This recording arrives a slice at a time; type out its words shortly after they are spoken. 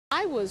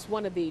I was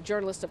one of the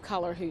journalists of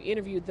color who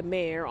interviewed the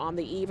mayor on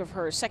the eve of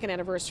her second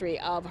anniversary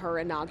of her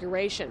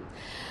inauguration.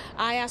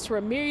 I asked her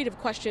a myriad of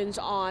questions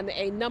on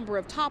a number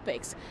of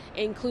topics,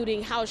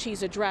 including how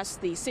she's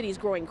addressed the city's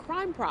growing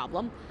crime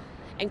problem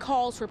and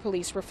calls for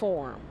police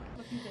reform.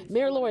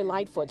 Mayor Lori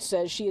Lightfoot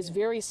says she is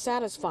very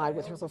satisfied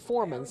with her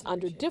performance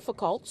under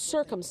difficult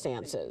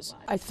circumstances.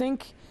 I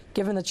think,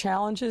 given the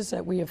challenges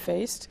that we have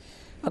faced,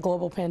 a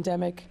global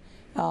pandemic,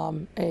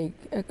 a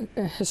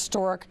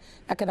historic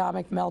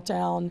economic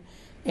meltdown,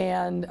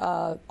 and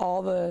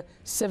all the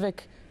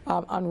civic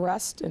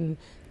unrest and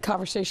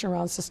conversation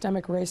around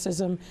systemic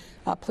racism,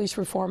 police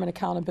reform and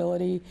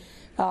accountability,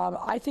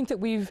 I think that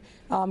we've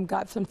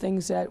got some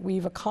things that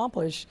we've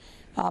accomplished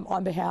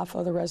on behalf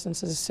of the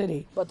residents of the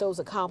city. But those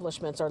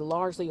accomplishments are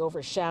largely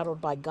overshadowed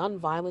by gun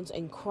violence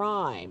and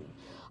crime.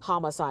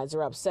 Homicides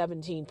are up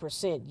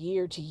 17%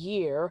 year to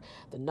year.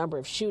 The number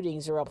of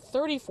shootings are up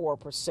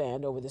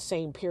 34% over the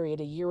same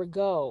period a year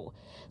ago.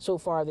 So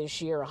far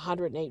this year,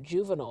 108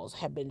 juveniles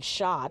have been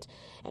shot,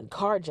 and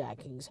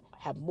carjackings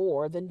have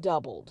more than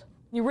doubled.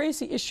 You raise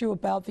the issue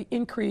about the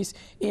increase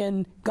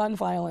in gun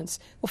violence.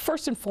 Well,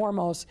 first and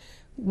foremost,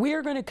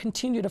 we're going to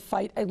continue to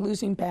fight a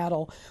losing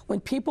battle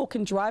when people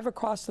can drive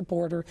across the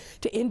border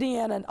to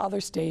Indiana and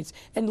other states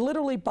and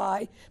literally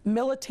buy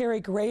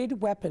military-grade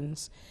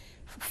weapons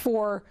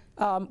for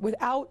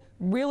without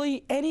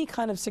really any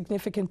kind of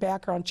significant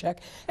background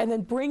check, and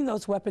then bring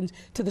those weapons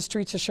to the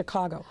streets of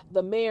Chicago.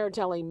 The mayor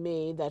telling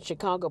me that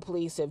Chicago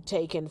police have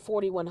taken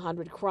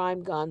 4,100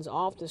 crime guns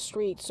off the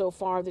streets so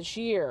far this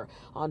year,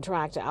 on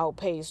track to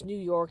outpace New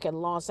York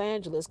and Los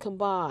Angeles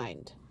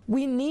combined.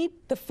 We need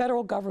the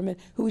federal government,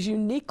 who is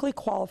uniquely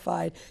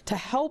qualified to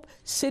help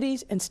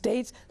cities and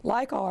states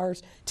like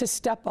ours to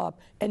step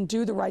up and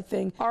do the right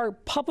thing. Our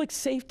public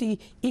safety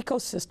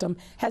ecosystem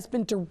has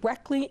been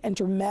directly and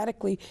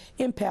dramatically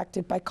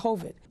impacted by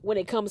COVID. When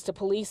it comes to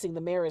policing,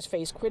 the mayor has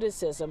faced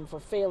criticism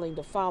for failing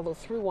to follow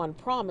through on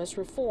promised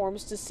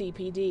reforms to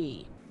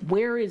CPD.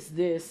 Where is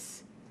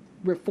this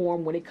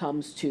reform when it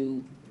comes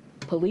to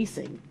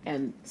policing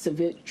and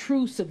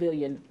true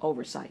civilian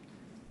oversight?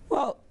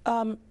 Well,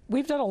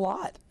 we've done a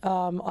lot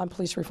on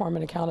police reform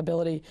and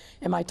accountability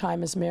in my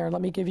time as mayor.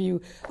 Let me give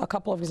you a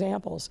couple of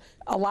examples.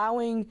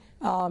 Allowing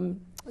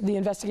the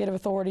investigative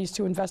authorities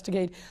to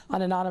investigate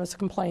on anonymous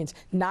complaints,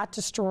 not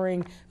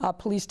destroying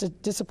police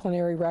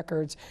disciplinary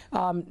records,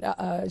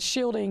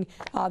 shielding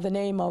the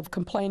name of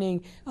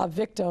complaining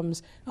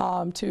victims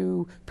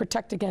to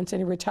protect against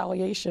any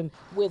retaliation.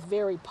 With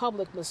very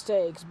public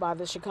mistakes by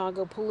the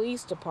Chicago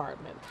Police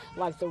Department,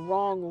 like the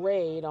wrong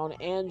raid on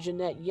Ann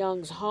Jeanette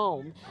Young's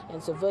home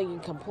and civilian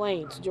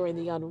complaints during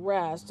the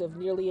unrest of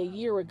nearly a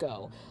year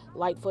ago.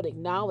 Lightfoot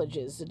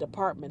acknowledges the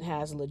department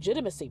has a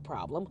legitimacy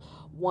problem,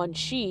 one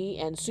she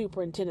and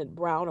Superintendent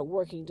Brown are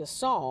working to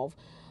solve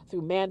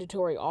through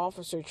mandatory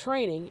officer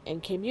training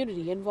and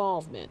community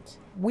involvement.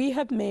 We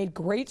have made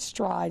great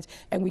strides,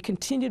 and we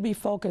continue to be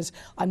focused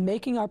on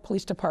making our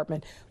police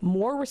department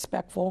more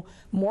respectful,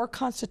 more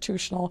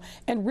constitutional,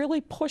 and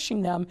really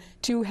pushing them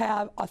to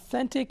have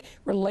authentic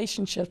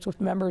relationships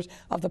with members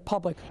of the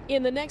public.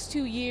 In the next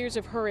 2 years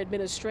of her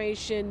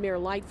administration, Mayor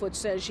Lightfoot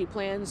says she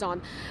plans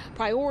on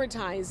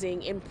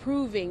prioritizing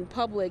improving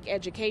public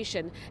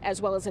education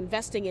as well as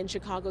investing in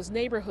Chicago's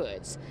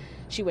neighborhoods.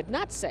 She would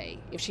not say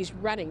if she's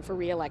running for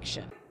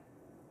re-election.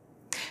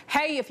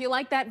 Hey, if you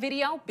like that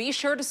video, be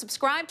sure to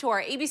subscribe to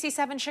our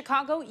ABC7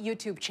 Chicago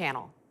YouTube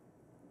channel.